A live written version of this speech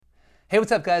Hey,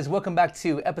 what's up, guys? Welcome back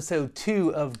to episode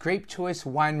 2 of Grape Choice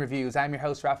Wine Reviews. I'm your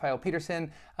host, Raphael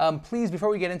Peterson. Please, before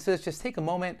we get into this, just take a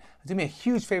moment. Do me a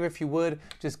huge favor if you would.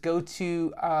 Just go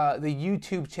to the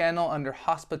YouTube channel under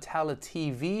Hospitality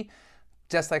TV,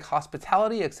 just like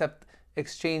hospitality, except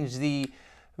exchange the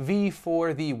V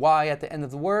for the Y at the end of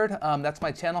the word. That's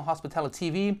my channel, Hospitality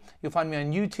TV. You'll find me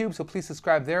on YouTube, so please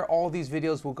subscribe there. All these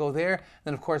videos will go there.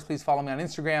 Then, of course, please follow me on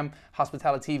Instagram,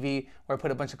 Hospitality TV, where I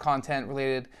put a bunch of content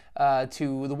related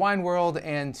to the wine world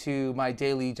and to my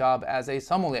daily job as a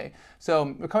sommelier.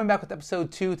 So we're coming back with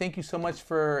episode 2. Thank you so much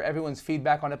for everyone's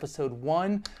feedback on episode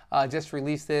 1. Just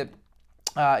released it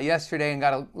yesterday and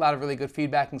got a lot of really good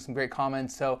feedback and some great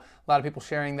comments. So a lot of people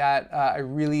sharing that. I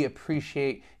really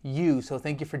appreciate you. So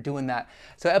thank you for doing that.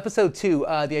 So episode 2,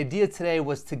 the idea today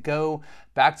was to go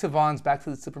back to Vons, back to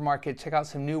the supermarket, check out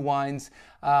some new wines.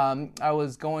 I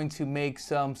was going to make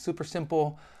some super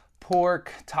simple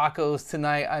pork tacos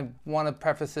tonight. I want to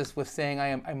preface this with saying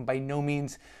I'm by no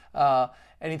means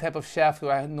any type of chef,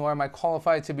 nor am I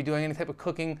qualified to be doing any type of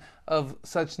cooking of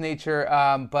such nature,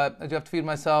 but I do have to feed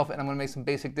myself, and I'm going to make some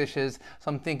basic dishes.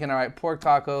 So I'm thinking, all right, pork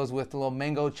tacos with a little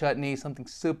mango chutney, something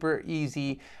super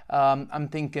easy. I'm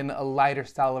thinking a lighter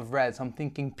style of red, so I'm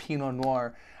thinking Pinot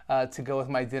Noir to go with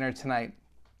my dinner tonight.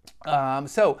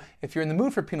 So if you're in the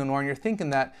mood for Pinot Noir and you're thinking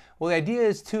that, well, the idea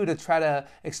is too to try to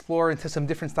explore into some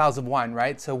different styles of wine,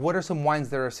 right? So what are some wines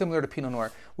that are similar to Pinot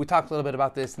Noir? We talked a little bit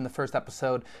about this in the first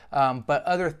episode, but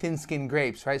other thin-skinned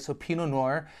grapes, right? So Pinot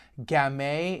Noir,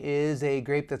 Gamay is a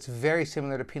grape that's very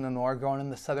similar to Pinot Noir, grown in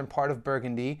the southern part of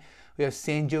Burgundy. We have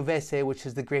Sangiovese, which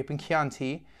is the grape in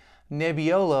Chianti.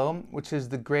 Nebbiolo, which is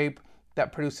the grape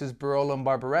that produces Barolo and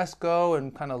Barbaresco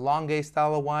and kind of Langhe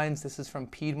style of wines. This is from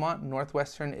Piedmont,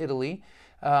 northwestern Italy.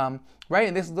 Right,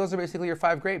 and those are basically your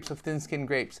 5 grapes of thin-skinned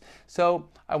grapes. So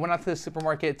I went out to the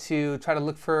supermarket to try to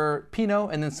look for Pinot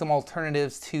and then some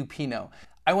alternatives to Pinot.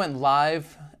 I went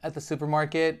live at the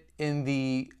supermarket in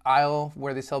the aisle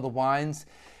where they sell the wines.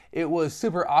 It was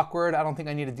super awkward. I don't think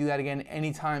I need to do that again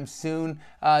anytime soon.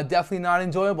 Definitely not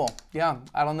enjoyable. Yeah,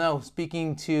 I don't know.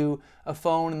 Speaking to a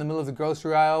phone in the middle of the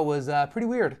grocery aisle was pretty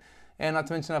weird. And not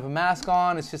to mention I have a mask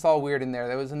on. It's just all weird in there.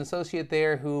 There was an associate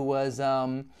there who was,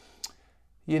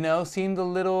 seemed a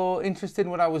little interested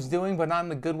in what I was doing, but not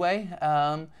in a good way.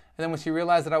 And then when she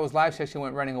realized that I was live, she actually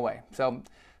went running away. So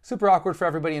super awkward for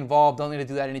everybody involved. Don't need to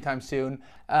do that anytime soon.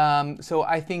 So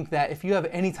I think that if you have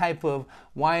any type of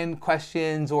wine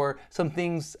questions or some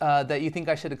things that you think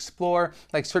I should explore,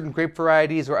 like certain grape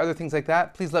varieties or other things like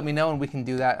that, please let me know and we can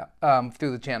do that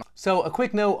through the channel. So a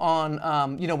quick note on,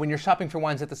 when you're shopping for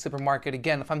wines at the supermarket,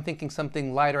 again, if I'm thinking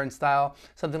something lighter in style,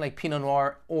 something like Pinot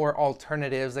Noir or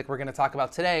alternatives like we're going to talk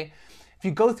about today, if you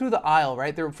go through the aisle,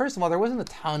 right, first of all, there wasn't a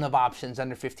ton of options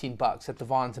under $15 at the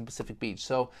Vons in Pacific Beach.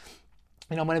 So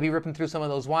I'm going to be ripping through some of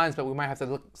those wines, but we might have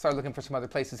to start looking for some other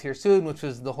places here soon, which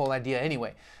was the whole idea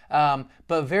anyway.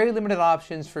 But very limited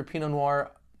options for Pinot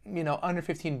Noir, under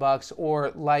 $15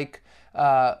 or like,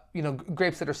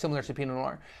 grapes that are similar to Pinot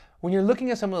Noir. When you're looking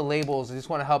at some of the labels, I just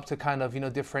want to help to kind of,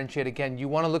 differentiate again. You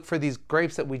want to look for these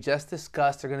grapes that we just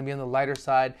discussed. They're going to be on the lighter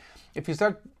side. If you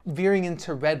start veering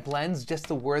into red blends, just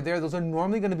the word there, those are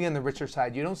normally going to be on the richer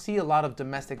side. You don't see a lot of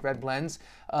domestic red blends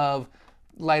of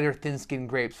lighter thin-skinned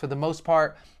grapes. For the most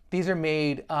part, these are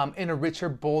made in a richer,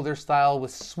 bolder style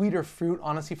with sweeter fruit,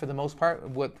 honestly, for the most part,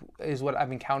 what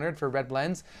I've encountered for red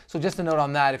blends. So just a note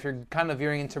on that, if you're kind of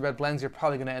veering into red blends, you're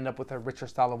probably going to end up with a richer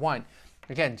style of wine.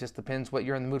 Again, just depends what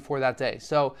you're in the mood for that day.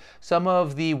 So some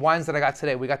of the wines that I got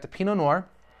today, we got the Pinot Noir.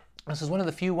 This is one of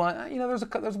the few ones, there's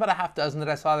about a half dozen that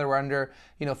I saw that were under,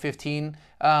 15.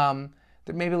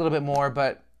 Maybe a little bit more,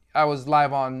 but I was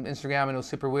live on Instagram and it was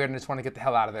super weird and I just want to get the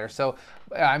hell out of there. So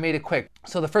I made it quick.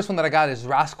 So the first one that I got is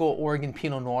Rascal Oregon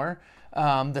Pinot Noir.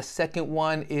 The second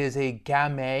one is a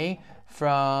Gamay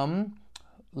from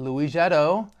Louis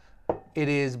Jadot. It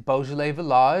is Beaujolais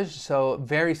Village, so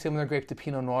very similar grape to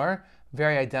Pinot Noir,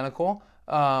 very identical.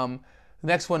 The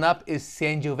next one up is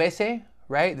Sangiovese,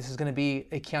 right? This is going to be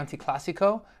a Chianti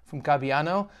Classico from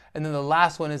Gabbiano. And then the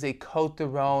last one is a Côte de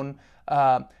Rhône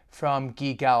from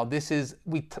Guigal. This is,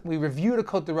 we reviewed a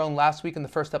Côte de Rhône last week in the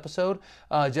first episode.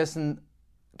 Just in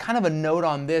kind of a note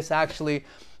on this, actually,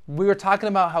 we were talking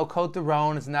about how Côte de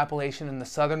Rhône is an appellation in the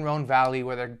southern Rhône Valley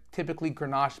where they're typically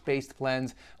Grenache-based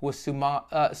blends with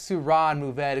Syrah and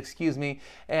Mourvèdre,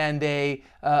 and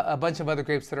a bunch of other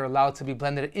grapes that are allowed to be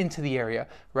blended into the area,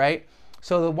 right?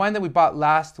 So the wine that we bought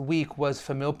last week was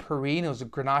Famille Perrine. It was a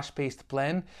Grenache-based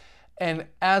blend. And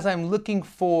as I'm looking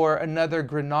for another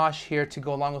Grenache here to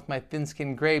go along with my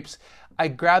thin-skinned grapes, I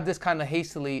grabbed this kind of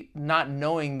hastily, not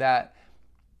knowing that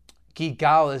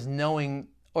Guigal is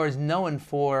known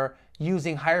for,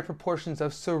 using higher proportions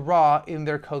of Syrah in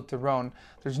their Côte de Rhône.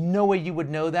 There's no way you would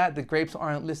know that. The grapes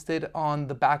aren't listed on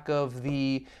the back of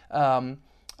the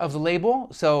label,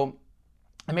 so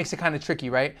it makes it kind of tricky,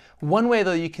 right? One way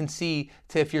though you can see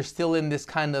to if you're still in this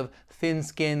kind of thin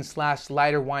skin /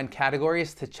 lighter wine category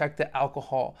is to check the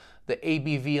alcohol, the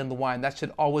ABV on the wine. That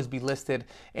should always be listed.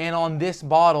 And on this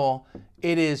bottle,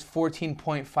 it is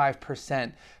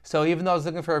 14.5%. So even though I was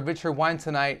looking for a richer wine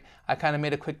tonight, I kind of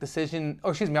made a quick decision,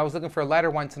 or excuse me, I was looking for a lighter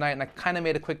wine tonight and I kind of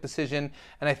made a quick decision.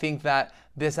 And I think that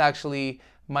this actually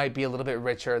might be a little bit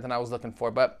richer than I was looking for.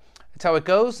 But that's how it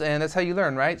goes, and that's how you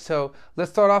learn, right? So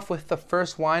let's start off with the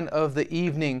first wine of the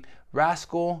evening,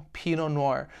 Rascal Pinot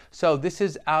Noir. So this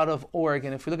is out of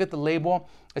Oregon. If we look at the label,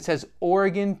 it says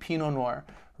Oregon Pinot Noir,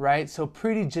 right? So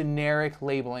pretty generic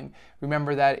labeling.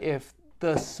 Remember that if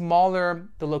the smaller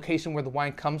the location where the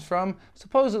wine comes from,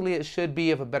 supposedly it should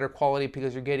be of a better quality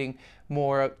because you're getting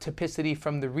more typicity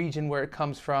from the region where it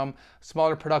comes from,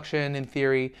 smaller production in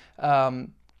theory.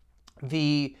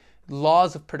 The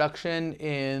laws of production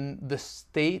in the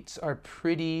States are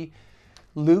pretty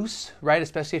loose, right?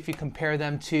 Especially if you compare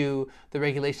them to the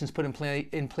regulations put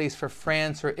in place for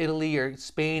France or Italy or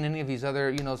Spain, any of these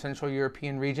other, Central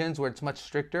European regions where it's much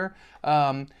stricter.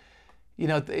 The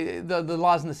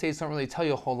laws in the States don't really tell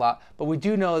you a whole lot, but we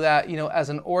do know that, as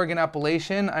an Oregon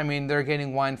appellation, I mean, they're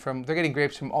getting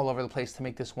grapes from all over the place to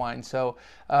make this wine. So,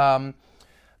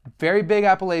 very big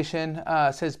appellation.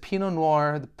 Says Pinot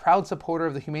Noir, the proud supporter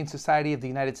of the Humane Society of the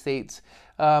United States.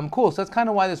 Cool. So that's kind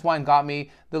of why this wine got me.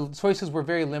 The choices were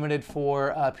very limited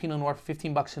for Pinot Noir, for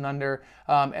 $15 and under.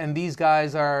 And these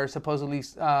guys are supposedly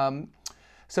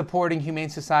supporting humane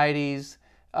societies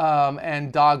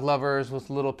and dog lovers,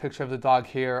 with a little picture of the dog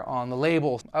here on the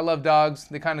label. I love dogs.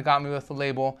 They kind of got me with the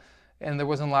label, and there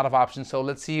wasn't a lot of options. So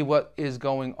let's see what is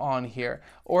going on here.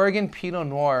 Oregon Pinot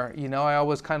Noir, I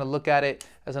always kind of look at it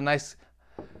as a nice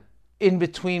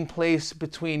in-between place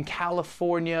between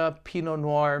California Pinot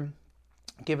Noir,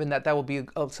 given that will be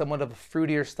somewhat of a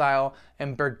fruitier style,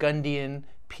 and Burgundian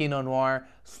Pinot Noir,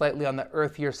 slightly on the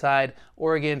earthier side.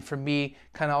 Oregon, for me,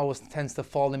 kind of always tends to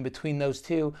fall in between those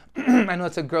two. I know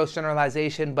it's a gross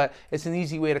generalization, but it's an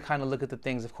easy way to kind of look at the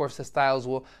things. Of course, the styles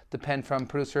will depend from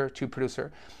producer to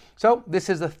producer. So this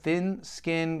is a thin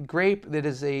skin grape that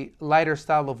is a lighter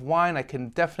style of wine. I can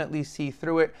definitely see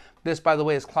through it. This, by the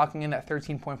way, is clocking in at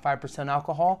 13.5%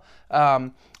 alcohol.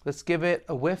 Let's give it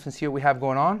a whiff and see what we have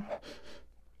going on.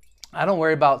 I don't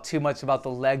worry too much about the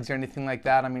legs or anything like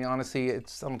that. I mean, honestly, I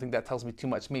don't think that tells me too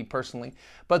much, me personally.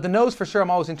 But the nose, for sure,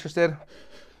 I'm always interested.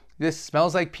 This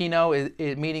smells like Pinot,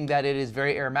 meaning that it is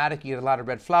very aromatic. You get a lot of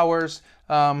red flowers.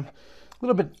 A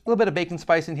little bit of bacon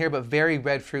spice in here, but very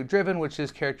red fruit driven, which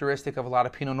is characteristic of a lot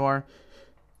of Pinot Noir.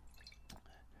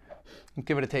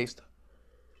 Give it a taste.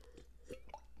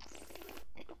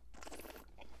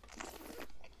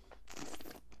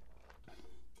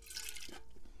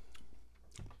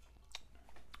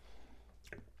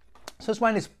 So this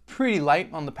wine is pretty light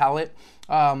on the palate.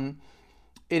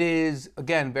 It is,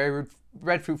 again, very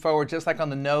red fruit forward, just like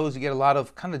on the nose. You get a lot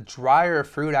of kind of drier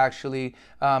fruit, actually,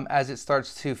 as it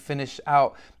starts to finish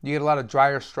out. You get a lot of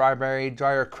drier strawberry,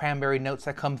 drier cranberry notes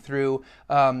that come through. It's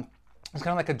kind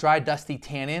of like a dry, dusty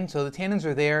tannin. So the tannins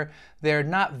are there. They're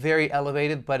not very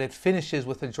elevated, but it finishes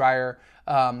with a drier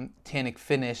tannic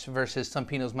finish versus some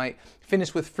Pinots might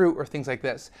finish with fruit or things like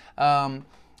this. A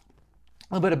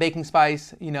little bit of baking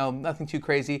spice, nothing too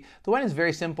crazy. The wine is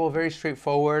very simple, very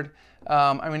straightforward.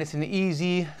 It's an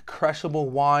easy, crushable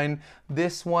wine.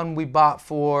 This one we bought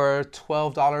for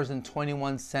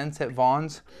 $12.21 at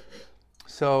Vons.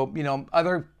 So,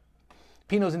 other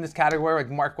Pinots in this category,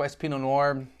 like Marquess Pinot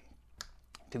Noir,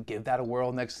 could give that a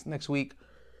whirl next week.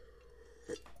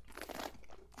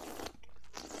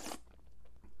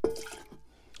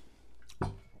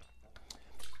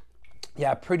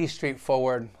 Yeah, pretty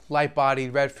straightforward,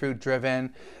 light-bodied, red fruit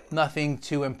driven. Nothing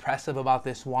too impressive about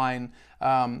this wine.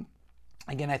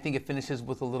 Again, I think it finishes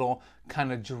with a little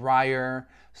kind of drier,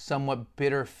 somewhat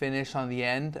bitter finish on the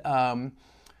end,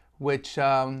 which,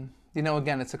 again,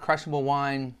 it's a crushable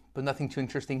wine, but nothing too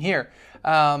interesting here.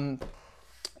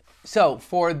 So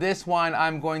for this wine,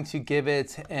 I'm going to give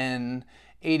it an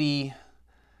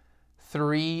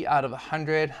 83 out of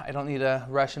 100. I don't need to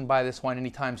rush and buy this wine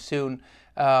anytime soon,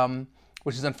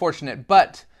 which is unfortunate.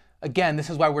 But again, this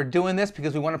is why we're doing this,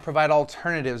 because we want to provide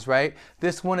alternatives, right?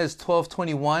 This one is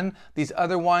 $12.21. These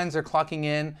other wines are clocking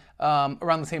in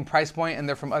around the same price point, and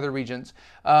they're from other regions.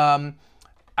 I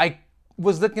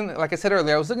was looking, like I said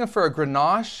earlier, I was looking for a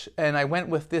Grenache, and I went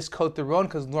with this Côte du Rhône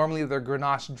because normally they're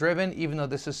Grenache driven, even though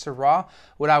this is Syrah.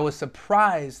 What I was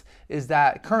surprised is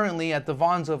that currently at the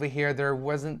Vons over here, there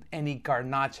wasn't any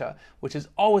Garnacha, which is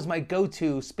always my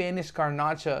go-to Spanish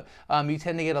Garnacha. You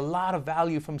tend to get a lot of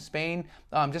value from Spain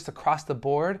just across the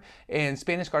board. And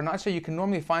Spanish Garnacha, you can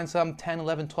normally find some 10,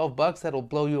 11, 12 bucks that'll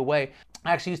blow you away.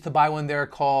 I actually used to buy one there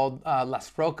called Las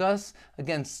Frocas.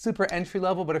 Again, super entry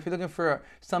level, but if you're looking for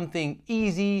something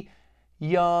easy,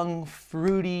 young,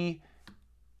 fruity,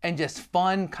 and just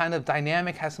fun, kind of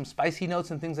dynamic, has some spicy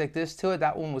notes and things like this to it,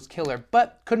 that one was killer.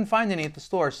 But couldn't find any at the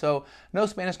store, so no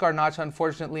Spanish Garnacha,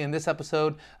 unfortunately, in this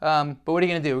episode. But what are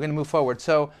you gonna do? We're gonna move forward.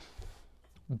 So,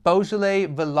 Beaujolais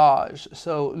Village.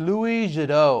 So, Louis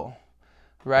Jadot,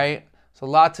 right? So, a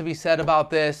lot to be said about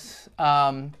this.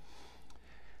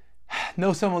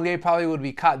 No sommelier probably would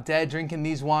be caught dead drinking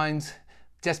these wines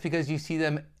just because you see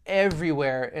them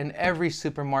everywhere in every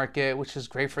supermarket, which is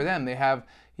great for them. They have,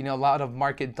 a lot of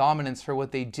market dominance for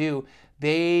what they do.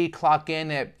 They clock in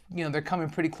at, they're coming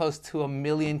pretty close to 1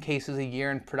 million cases a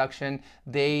year in production.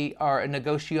 They are a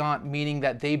negociant, meaning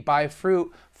that they buy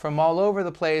fruit from all over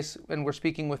the place, and we're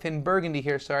speaking within Burgundy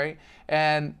here,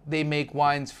 and they make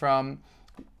wines from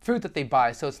fruit that they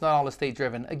buy, so it's not all estate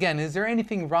driven. Again, is there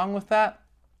anything wrong with that?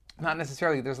 Not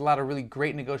necessarily. There's a lot of really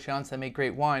great negociants that make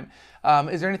great wine.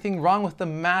 Is there anything wrong with the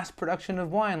mass production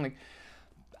of wine?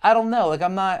 I don't know.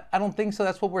 I don't think so.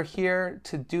 That's what we're here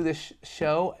to do this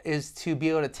show, is to be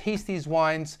able to taste these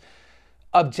wines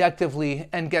objectively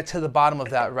and get to the bottom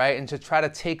of that, right? And to try to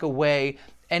take away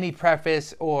any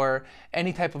preface or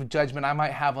any type of judgment I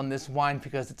might have on this wine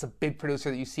because it's a big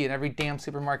producer that you see in every damn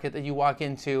supermarket that you walk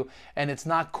into, and it's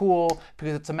not cool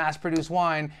because it's a mass-produced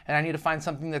wine, and I need to find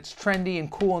something that's trendy and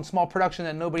cool and small production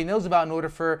that nobody knows about in order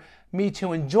for me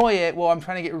to enjoy it. Well, I'm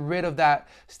trying to get rid of that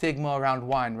stigma around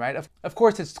wine, right? Of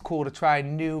course, it's cool to try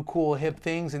new, cool, hip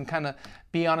things and kind of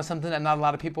be onto something that not a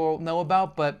lot of people know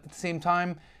about, but at the same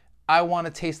time, I want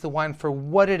to taste the wine for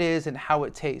what it is and how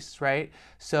it tastes, right?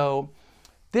 So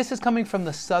this is coming from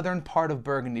the southern part of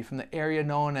Burgundy, from the area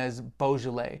known as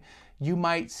Beaujolais. You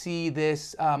might see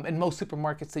this in most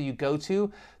supermarkets that you go to.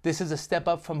 This is a step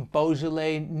up from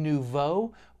Beaujolais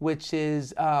Nouveau, which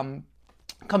is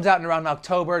comes out in around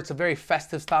October. It's a very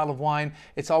festive style of wine.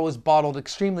 It's always bottled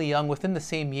extremely young, within the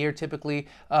same year typically,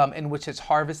 in which it's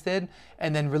harvested,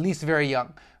 and then released very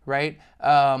young, right?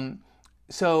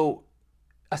 So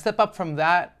a step up from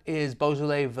that is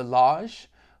Beaujolais Village,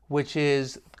 which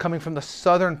is coming from the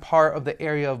southern part of the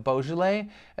area of Beaujolais.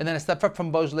 And then a step up from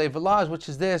Beaujolais Village, which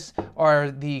is this, are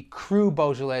the Cru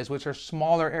Beaujolais, which are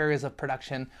smaller areas of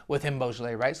production within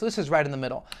Beaujolais, right? So this is right in the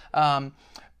middle.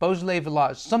 Beaujolais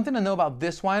Village. Something to know about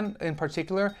this wine in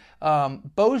particular,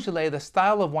 Beaujolais, the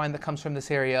style of wine that comes from this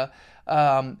area,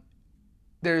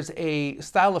 there's a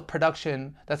style of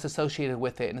production that's associated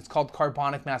with it, and it's called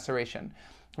carbonic maceration,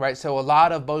 right? So a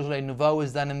lot of Beaujolais Nouveau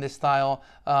is done in this style.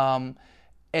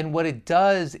 And what it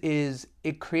does is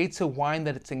it creates a wine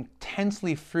that it's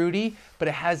intensely fruity, but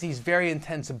it has these very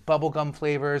intense bubblegum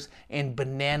flavors and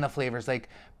banana flavors, like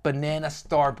banana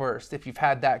starburst, if you've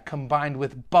had that, combined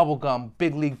with bubblegum,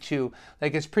 big league chew.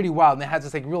 It's pretty wild. And it has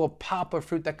this real pop of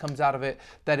fruit that comes out of it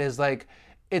that is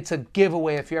it's a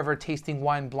giveaway if you're ever tasting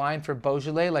wine blind for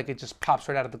Beaujolais, it just pops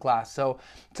right out of the glass. So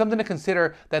something to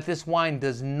consider, that this wine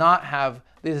is not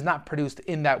produced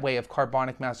in that way of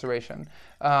carbonic maceration.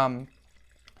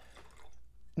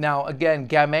 Now, again,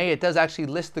 Gamay, it does actually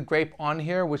list the grape on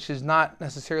here, which is not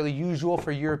necessarily usual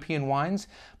for European wines.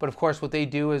 But of course, what they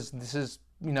do is, this is,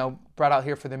 brought out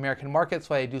here for the American market. That's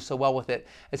why they do so well with it.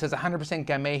 It says 100%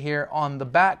 Gamay here on the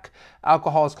back.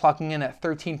 Alcohol is clocking in at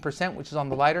 13%, which is on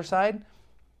the lighter side.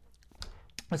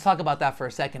 Let's talk about that for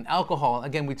a second. Alcohol,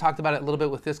 again, we talked about it a little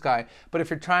bit with this guy, but if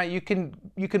you're trying, you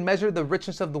can measure the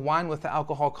richness of the wine with the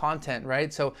alcohol content,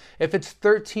 right? So if it's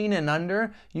 13 and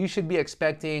under, you should be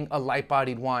expecting a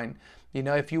light-bodied wine.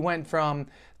 If you went from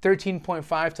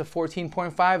 13.5 to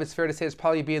 14.5, it's fair to say it's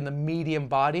probably be in the medium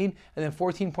bodied, and then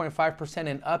 14.5%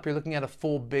 and up, you're looking at a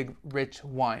full, big, rich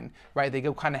wine, right? They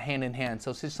go kind of hand in hand,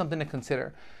 so it's just something to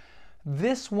consider.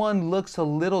 This one looks a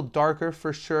little darker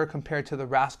for sure compared to the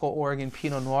Rascal Oregon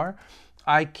Pinot Noir.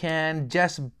 I can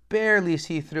just barely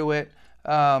see through it,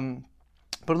 but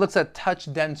it looks a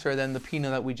touch denser than the Pinot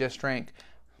that we just drank.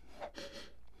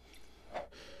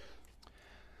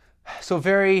 So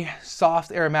very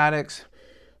soft aromatics.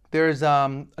 There's,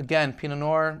 again, Pinot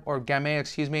Noir, or Gamay,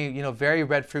 excuse me, very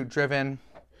red fruit driven.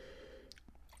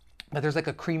 But there's a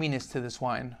creaminess to this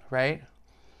wine, right?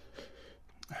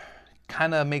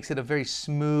 Kind of makes it a very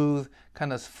smooth,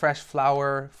 kind of fresh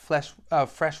flower, fresh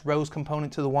rose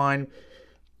component to the wine.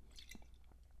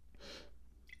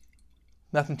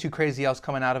 Nothing too crazy else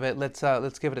coming out of it. Let's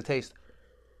give it a taste.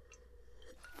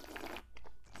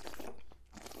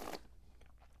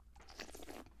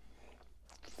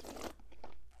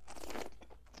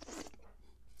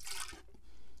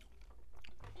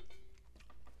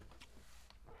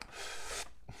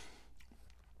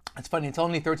 It's funny, it's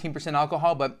only 13%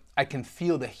 alcohol, but I can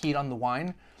feel the heat on the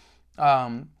wine.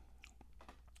 And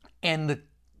the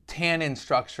tannin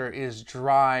structure is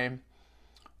dry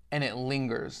and it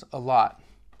lingers a lot.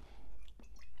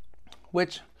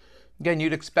 Which, again,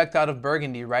 you'd expect out of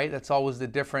Burgundy, right? That's always the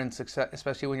difference,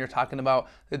 especially when you're talking about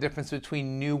the difference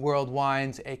between New World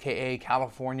wines, aka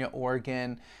California,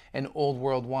 Oregon, and Old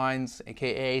World wines,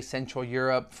 aka Central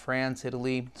Europe, France,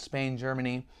 Italy, Spain,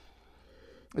 Germany.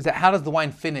 Is that how does the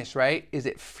wine finish, right? Is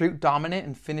it fruit dominant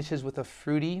and finishes with a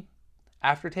fruity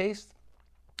aftertaste?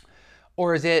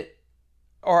 Or is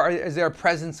there a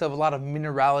presence of a lot of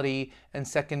minerality and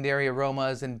secondary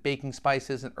aromas and baking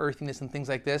spices and earthiness and things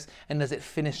like this? And does it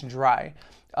finish dry?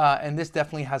 And this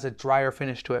definitely has a drier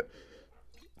finish to it.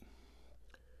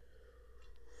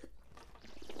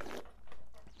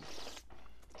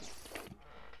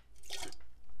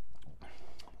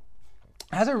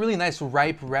 It has a really nice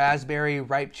ripe raspberry,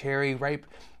 ripe cherry, ripe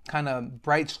kind of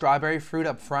bright strawberry fruit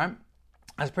up front.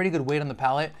 Has pretty good weight on the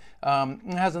palate.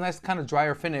 It has a nice kind of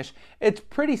drier finish. It's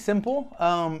pretty simple,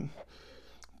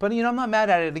 but I'm not mad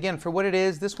at it. Again, for what it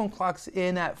is, this one clocks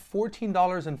in at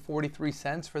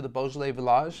 $14.43 for the Beaujolais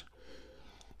Village.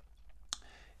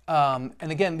 And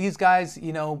again, these guys,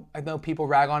 I know people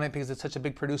rag on it because it's such a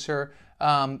big producer,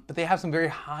 but they have some very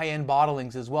high-end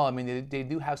bottlings as well. I mean, they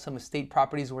do have some estate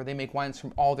properties where they make wines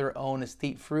from all their own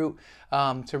estate fruit,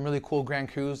 some really cool Grand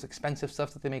Crus, expensive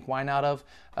stuff that they make wine out of,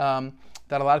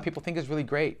 that a lot of people think is really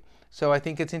great. So I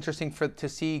think it's interesting to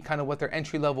see kind of what their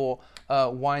entry-level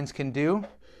wines can do.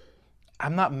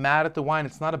 I'm not mad at the wine.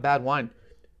 It's not a bad wine.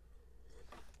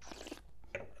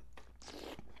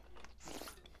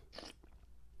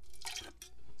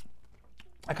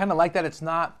 I kind of like that it's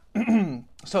not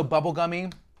so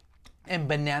bubblegummy and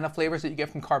banana flavors that you get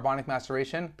from carbonic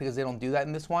maceration, because they don't do that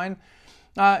in this wine.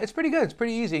 It's pretty good. It's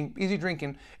pretty easy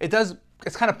drinking.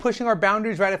 It's kind of pushing our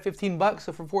boundaries right at $15.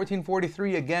 So for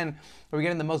 $14.43, again, we're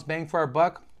getting the most bang for our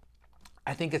buck.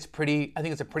 I think it's a pretty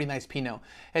nice Pinot.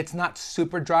 It's not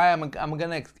super dry. I'm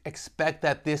gonna expect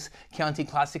that this Chianti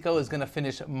Classico is gonna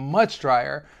finish much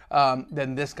drier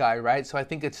than this guy, right? So I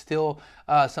think it's still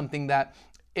something that,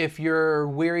 if you're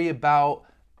weary about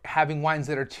having wines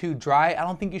that are too dry, I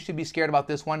don't think you should be scared about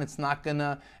this one. It's not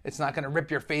gonna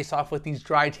rip your face off with these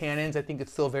dry tannins. I think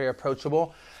it's still very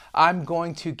approachable. I'm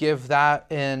going to give that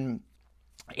an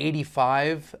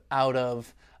 85 out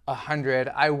of 100.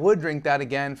 I would drink that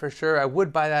again for sure. I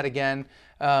would buy that again.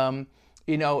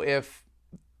 If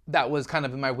that was kind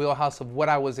of in my wheelhouse of what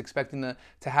I was expecting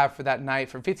to have for that night,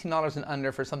 for $15 and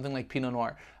under for something like Pinot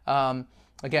Noir.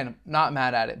 Again, not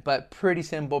mad at it, but pretty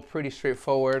simple, pretty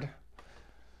straightforward.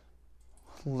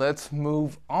 Let's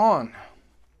move on.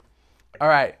 All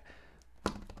right.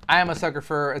 I am a sucker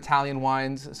for Italian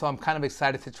wines, so I'm kind of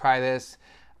excited to try this.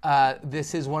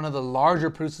 This is one of the larger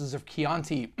producers of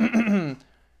Chianti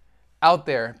out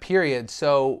there, period.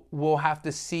 So we'll have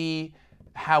to see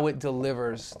how it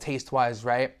delivers taste-wise,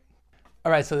 right?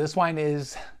 All right, so this wine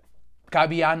is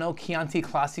Gabbiano Chianti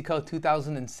Classico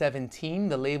 2017.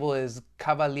 The label is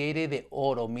Cavaliere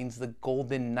d'Oro, means the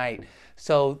Golden Knight.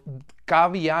 So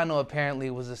Gabbiano apparently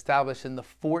was established in the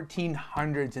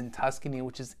 1400s in Tuscany,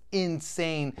 which is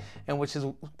insane, and which is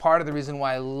part of the reason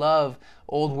why I love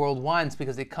old world wines,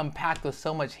 because they come packed with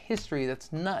so much history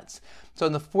that's nuts. So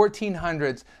in the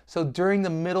 1400s, so during the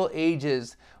Middle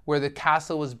Ages, where the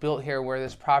castle was built here, where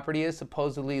this property is,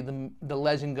 supposedly the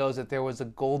legend goes that there was a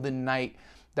golden knight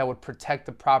that would protect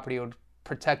the property, would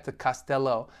protect the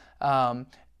castello.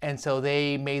 And so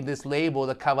they made this label,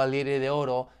 the Cavaliere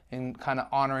d'Oro, in kind of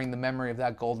honoring the memory of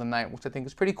that golden knight, which I think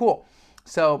is pretty cool.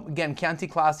 So again, Chianti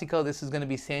Classico, this is going to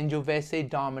be Sangiovese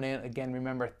dominant. Again,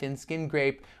 remember, thin-skinned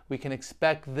grape. We can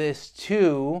expect this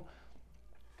to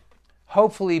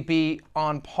hopefully be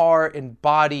on par in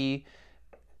body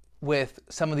with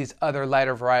some of these other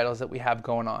lighter varietals that we have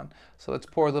going on. So let's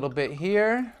pour a little bit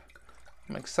here.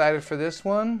 I'm excited for this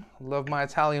one. Love my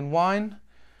Italian wine.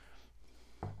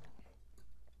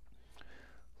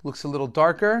 Looks a little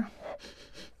darker.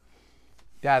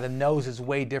 Yeah, the nose is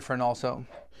way different also.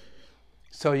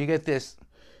 So you get this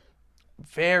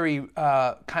very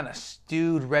kind of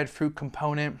stewed red fruit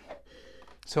component.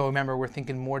 So remember, we're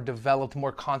thinking more developed,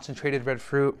 more concentrated red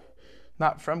fruit.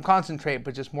 Not from concentrate,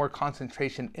 but just more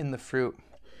concentration in the fruit.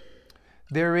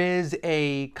 There is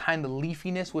a kind of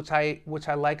leafiness which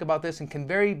I like about this, and can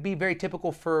be very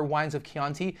typical for wines of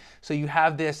Chianti. So you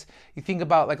have this, you think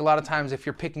about like a lot of times if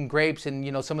you're picking grapes and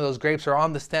you know some of those grapes are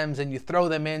on the stems and you throw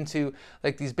them into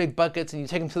like these big buckets and you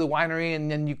take them to the winery and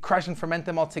then you crush and ferment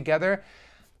them all together.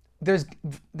 There's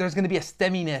going to be a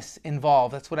stemminess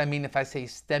involved. That's what I mean if I say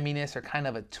stemminess, or kind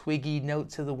of a twiggy note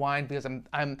to the wine, because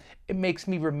it makes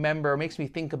me remember, makes me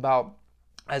think about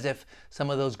as if some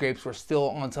of those grapes were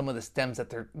still on some of the stems that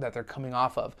they're coming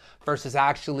off of, versus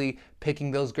actually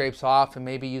picking those grapes off and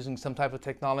maybe using some type of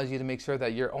technology to make sure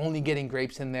that you're only getting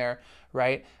grapes in there,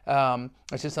 right?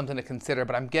 It's just something to consider.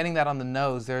 But I'm getting that on the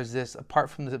nose. There's this, apart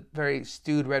from the very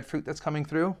stewed red fruit that's coming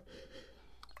through,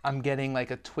 I'm getting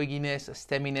like a twigginess, a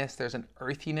stemminess. There's an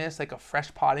earthiness, like a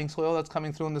fresh potting soil that's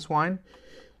coming through in this wine.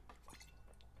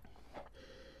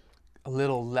 A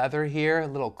little leather here, a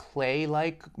little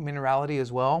clay-like minerality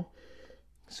as well.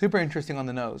 Super interesting on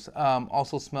the nose.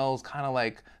 Also smells kind of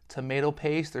like tomato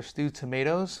paste or stewed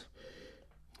tomatoes.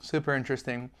 Super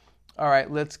interesting. All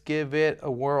right, let's give it a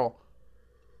whirl.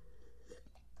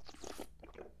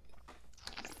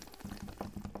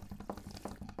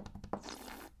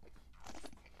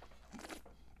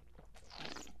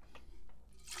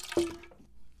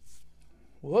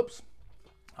 Whoops,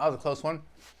 that was a close one.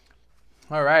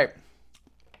 All right.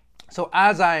 So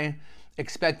as I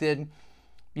expected,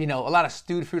 you know, a lot of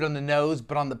stewed fruit on the nose,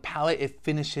 but on the palate, it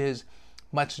finishes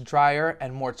much drier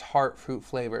and more tart fruit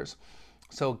flavors.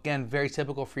 So again, very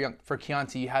typical for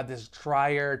Chianti. You have this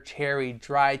drier cherry,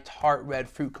 dry, tart red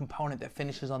fruit component that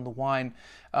finishes on the wine.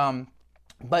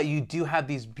 But you do have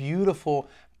these beautiful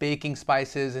baking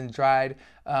spices and dried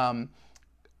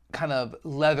kind of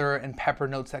leather and pepper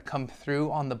notes that come through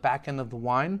on the back end of the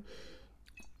wine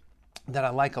that I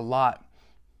like a lot.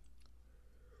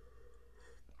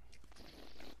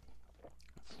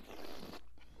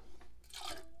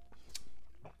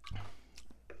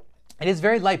 It is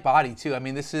very light body too. I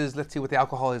mean, this is, let's see what the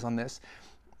alcohol is on this.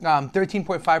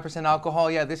 13.5% alcohol.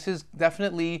 Yeah, this is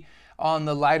definitely on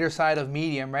the lighter side of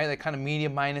medium, right? Like kind of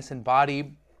medium minus in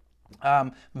body.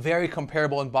 Very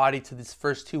comparable in body to these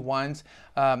first two wines,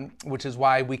 which is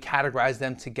why we categorize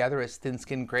them together as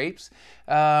thin-skinned grapes.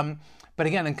 But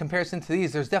again, in comparison to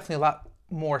these, there's definitely a lot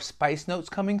more spice notes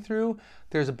coming through.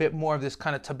 There's a bit more of this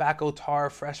kind of tobacco tar,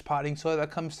 fresh potting soil that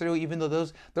comes through, even though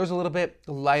those are a little bit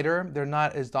lighter. They're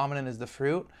not as dominant as the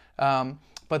fruit.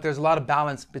 But there's a lot of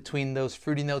balance between those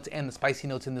fruity notes and the spicy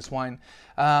notes in this wine.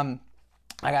 I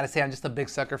gotta say, I'm just a big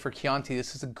sucker for Chianti.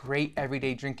 This is a great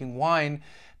everyday drinking wine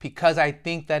because I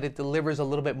think that it delivers a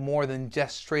little bit more than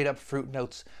just straight up fruit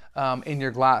notes in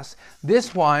your glass.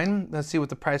 This wine, let's see what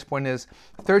the price point is,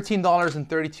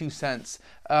 $13.32.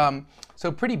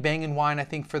 So pretty banging wine, I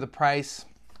think, for the price.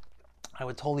 I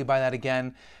would totally buy that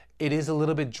again. It is a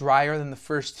little bit drier than the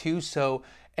first two,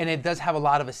 and it does have a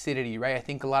lot of acidity, right? I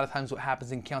think a lot of times what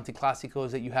happens in Chianti Classico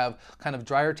is that you have kind of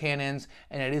drier tannins,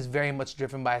 and it is very much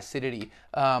driven by acidity,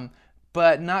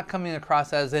 but not coming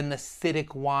across as an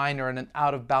acidic wine or an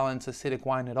out of balance acidic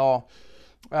wine at all.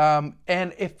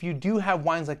 And if you do have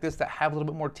wines like this that have a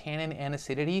little bit more tannin and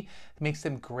acidity, it makes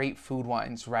them great food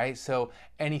wines, right? So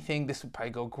this would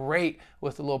probably go great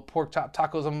with the little pork chop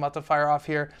tacos I'm about to fire off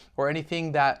here, or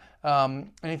anything that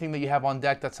you have on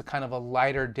deck that's a kind of a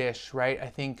lighter dish, right? I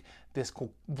think this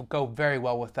will go very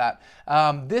well with that.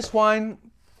 This wine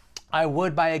I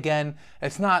would buy again.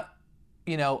 It's not,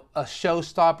 you know, a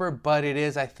showstopper, but it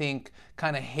is, I think,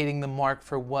 kind of hitting the mark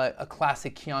for what a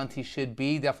classic Chianti should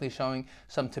be. Definitely showing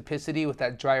some typicity with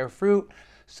that drier fruit,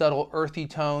 subtle earthy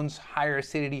tones, higher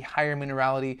acidity, higher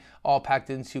minerality, all packed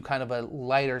into kind of a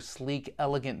lighter, sleek,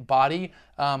 elegant body.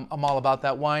 I'm all about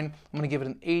that wine. I'm going to give it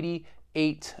an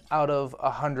 88 out of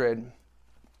 100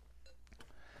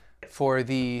 for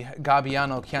the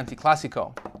Gabbiano Chianti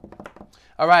Classico.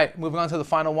 All right, moving on to the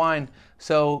final wine.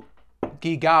 So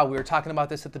Guigal, we were talking about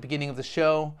this at the beginning of the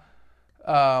show.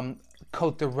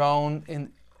 Côte de Rhône,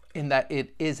 in that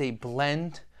it is a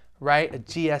blend, right? A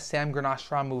GSM, Grenache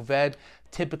Franc Mourvèdre.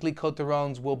 Typically, Côte de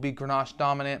Rhônes will be Grenache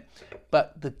dominant,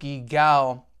 but the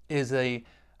Guigal is a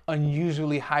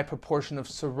unusually high proportion of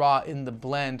Syrah in the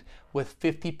blend, with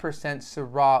 50%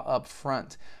 Syrah up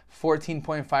front,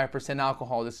 14.5%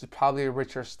 alcohol. This is probably a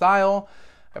richer style.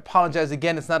 I apologize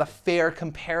again, it's not a fair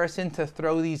comparison to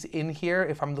throw these in here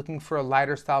if I'm looking for a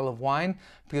lighter style of wine,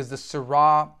 because the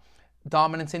Syrah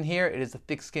dominance in here, it is a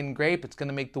thick-skinned grape. It's going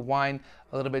to make the wine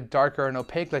a little bit darker and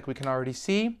opaque, like we can already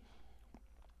see,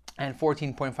 and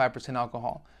 14.5%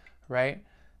 alcohol, right?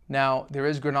 Now, there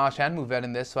is Grenache and Mourvèdre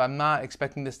in this, so I'm not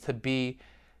expecting this to be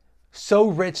so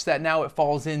rich that now it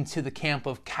falls into the camp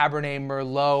of Cabernet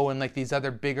Merlot and like these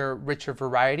other bigger, richer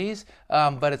varieties,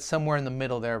 but it's somewhere in the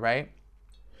middle there, right?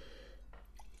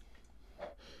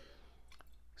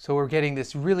 So we're getting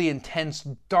this really intense,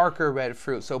 darker red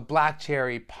fruit. So black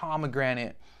cherry,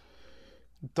 pomegranate,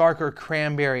 darker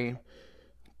cranberry,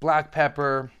 black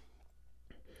pepper.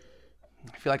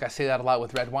 I feel like I say that a lot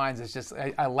with red wines. It's just,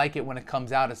 I like it when it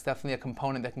comes out. It's definitely a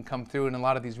component that can come through in a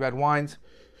lot of these red wines.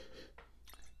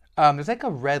 There's like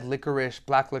a red licorice,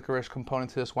 black licorice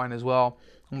component to this wine as well.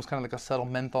 Almost kind of like a subtle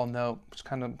menthol note, which is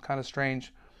kind of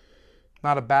strange.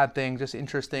 Not a bad thing, just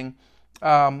interesting.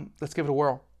 Let's give it a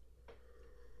whirl.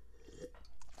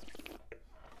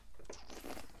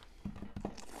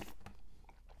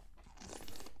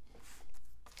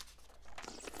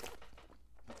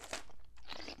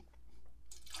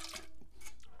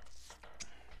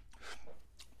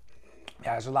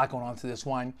 Yeah, there's a lot going on to this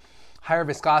wine. Higher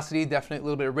viscosity, definitely a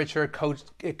little bit richer.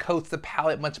 It coats the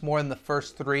palate much more than the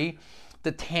first three.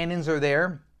 The tannins are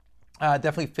there.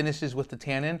 Definitely finishes with the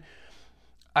tannin.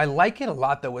 I like it a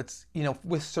lot though. It's,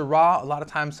 with Syrah, a lot of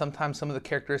times, sometimes some of the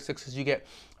characteristics is you get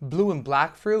blue and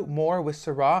black fruit more with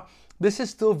Syrah. This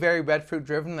is still very red fruit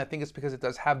driven. I think it's because it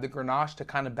does have the Grenache to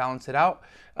kind of balance it out.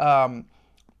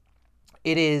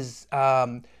 It is...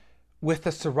 with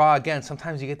the Syrah, again,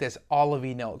 sometimes you get this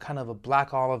olivey note, kind of a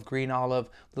black olive, green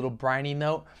olive, little briny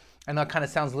note. I know it kind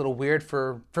of sounds a little weird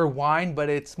for wine, but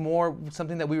it's more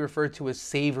something that we refer to as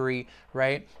savory,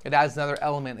 right? It adds another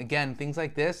element. Again, things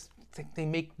like this, they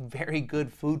make very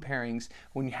good food pairings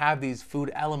when you have these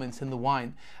food elements in the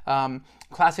wine.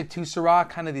 Classic 2 Syrah,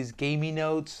 kind of these gamey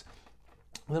notes,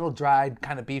 a little dried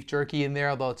kind of beef jerky in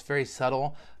there, although it's very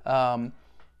subtle.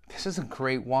 This is a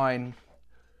great wine.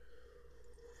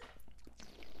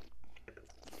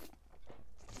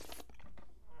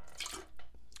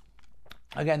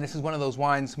 Again, this is one of those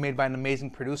wines made by an amazing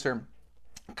producer.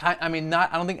 I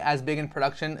don't think as big in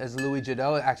production as Louis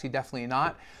Jadot, actually definitely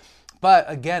not.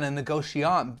 But again, a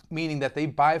negociant, meaning that they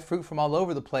buy fruit from all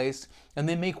over the place and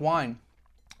they make wine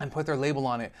and put their label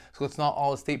on it. So it's not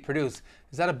all estate produced.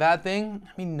 Is that a bad thing?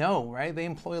 No, right? They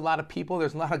employ a lot of people.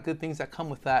 There's a lot of good things that come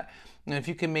with that. And if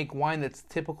you can make wine that's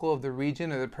typical of the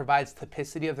region or that provides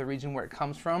typicity of the region where it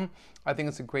comes from, I think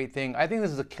it's a great thing. I think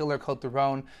this is a killer Côte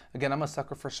d'Aron. Again, I'm a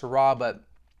sucker for Syrah, but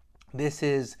this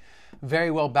is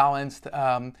very well balanced.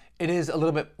 It is a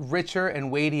little bit richer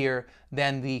and weightier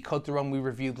than the Côte d'Aron we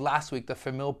reviewed last week, the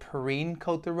Famille Perrine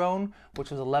Côte d'Aron,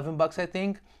 which was $11, I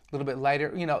think. A little bit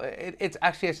lighter. It's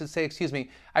actually, I should say, excuse me.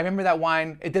 I remember that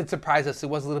wine. It did surprise us. It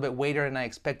was a little bit weightier than I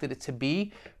expected it to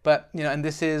be. But, and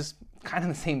this is kind of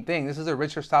the same thing. This is a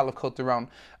richer style of Côte d'Aron.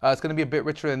 It's going to be a bit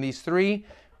richer than these three.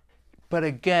 But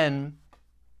again,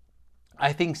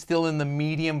 I think still in the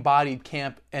medium-bodied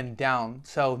camp and down.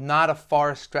 So not a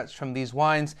far stretch from these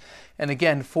wines. And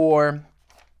again, for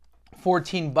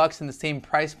 $14 in the same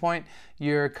price point,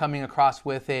 you're coming across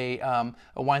with a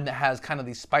wine that has kind of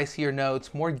these spicier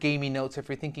notes, more gamey notes. If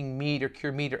you're thinking meat or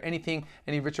cured meat or anything,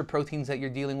 any richer proteins that you're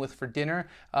dealing with for dinner,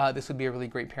 this would be a really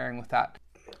great pairing with that.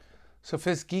 So for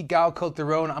this Guy Gao Côte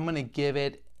d'Aron, I'm going to give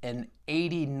it an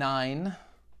 89.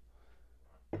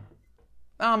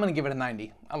 I'm going to give it a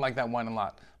 90. I like that wine a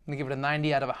lot. I'm going to give it a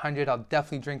 90 out of 100. I'll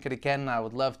definitely drink it again. I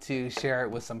would love to share it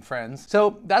with some friends.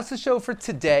 So that's the show for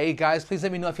today, guys. Please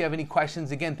let me know if you have any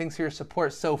questions. Again, thanks for your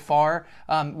support so far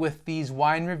with these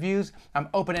wine reviews. I'm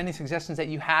open to any suggestions that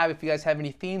you have. If you guys have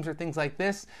any themes or things like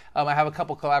this, I have a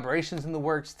couple collaborations in the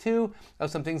works too of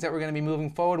some things that we're going to be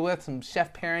moving forward with, some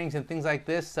chef pairings and things like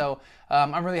this. So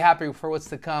I'm really happy for what's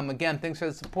to come. Again, thanks for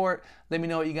the support. Let me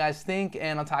know what you guys think,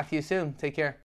 and I'll talk to you soon. Take care.